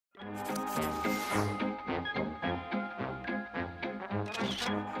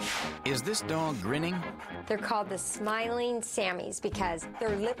Is this dog grinning? They're called the smiling Sammies because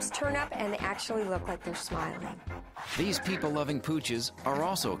their lips turn up and they actually look like they're smiling. These people-loving pooches are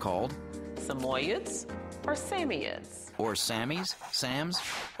also called samoyeds or samoyeds. Or Sammies, Sams,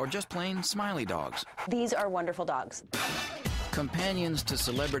 or just plain smiley dogs. These are wonderful dogs. Companions to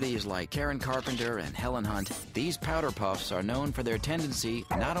celebrities like Karen Carpenter and Helen Hunt, these powder puffs are known for their tendency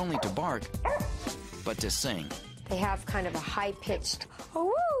not only to bark, but to sing. They have kind of a high-pitched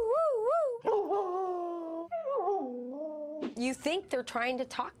woo, woo, woo. You think they're trying to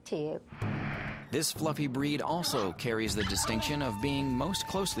talk to you. This fluffy breed also carries the distinction of being most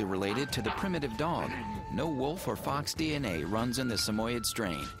closely related to the primitive dog. No wolf or fox DNA runs in the Samoyed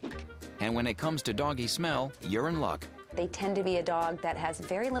strain. And when it comes to doggy smell, you're in luck. They tend to be a dog that has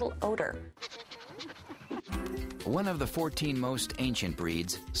very little odor. One of the 14 most ancient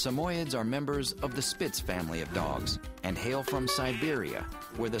breeds, Samoyeds are members of the Spitz family of dogs and hail from Siberia,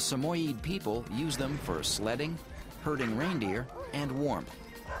 where the Samoyed people use them for sledding, herding reindeer, and warmth,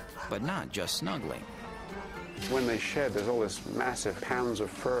 but not just snuggling. When they shed, there's all this massive pounds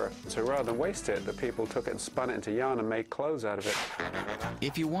of fur. So rather than waste it, the people took it and spun it into yarn and made clothes out of it.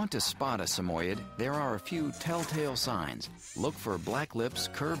 If you want to spot a Samoyed, there are a few telltale signs. Look for black lips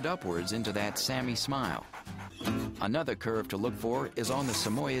curved upwards into that Sammy smile. Another curve to look for is on the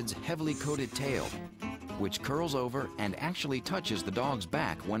Samoyed's heavily coated tail, which curls over and actually touches the dog's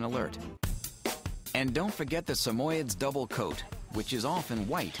back when alert. And don't forget the Samoyed's double coat, which is often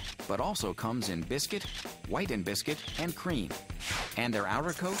white, but also comes in biscuit, white and biscuit, and cream. And their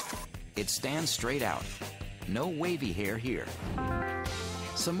outer coat? It stands straight out. No wavy hair here.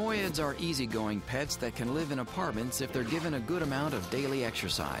 Samoyeds are easygoing pets that can live in apartments if they're given a good amount of daily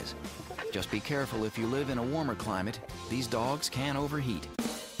exercise. Just be careful if you live in a warmer climate. These dogs can overheat.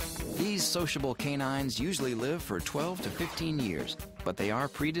 These sociable canines usually live for 12 to 15 years, but they are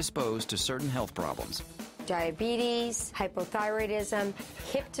predisposed to certain health problems. Diabetes, hypothyroidism,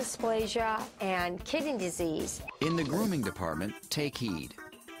 hip dysplasia, and kidney disease. In the grooming department, take heed.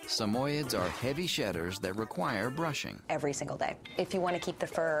 Samoyeds are heavy shedders that require brushing. Every single day, if you want to keep the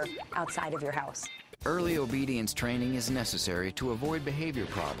fur outside of your house. Early obedience training is necessary to avoid behavior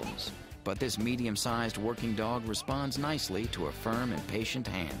problems, but this medium-sized working dog responds nicely to a firm and patient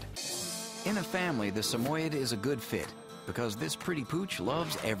hand. In a family, the Samoyed is a good fit because this pretty pooch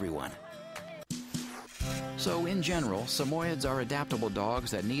loves everyone. So in general, Samoyeds are adaptable dogs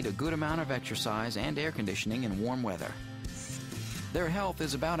that need a good amount of exercise and air conditioning in warm weather. Their health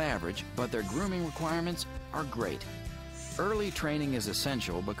is about average, but their grooming requirements are great. Early training is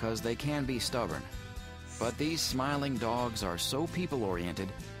essential because they can be stubborn. But these smiling dogs are so people-oriented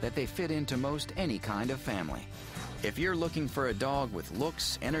that they fit into most any kind of family. If you're looking for a dog with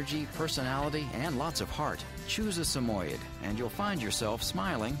looks, energy, personality, and lots of heart, choose a Samoyed, and you'll find yourself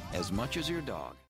smiling as much as your dog.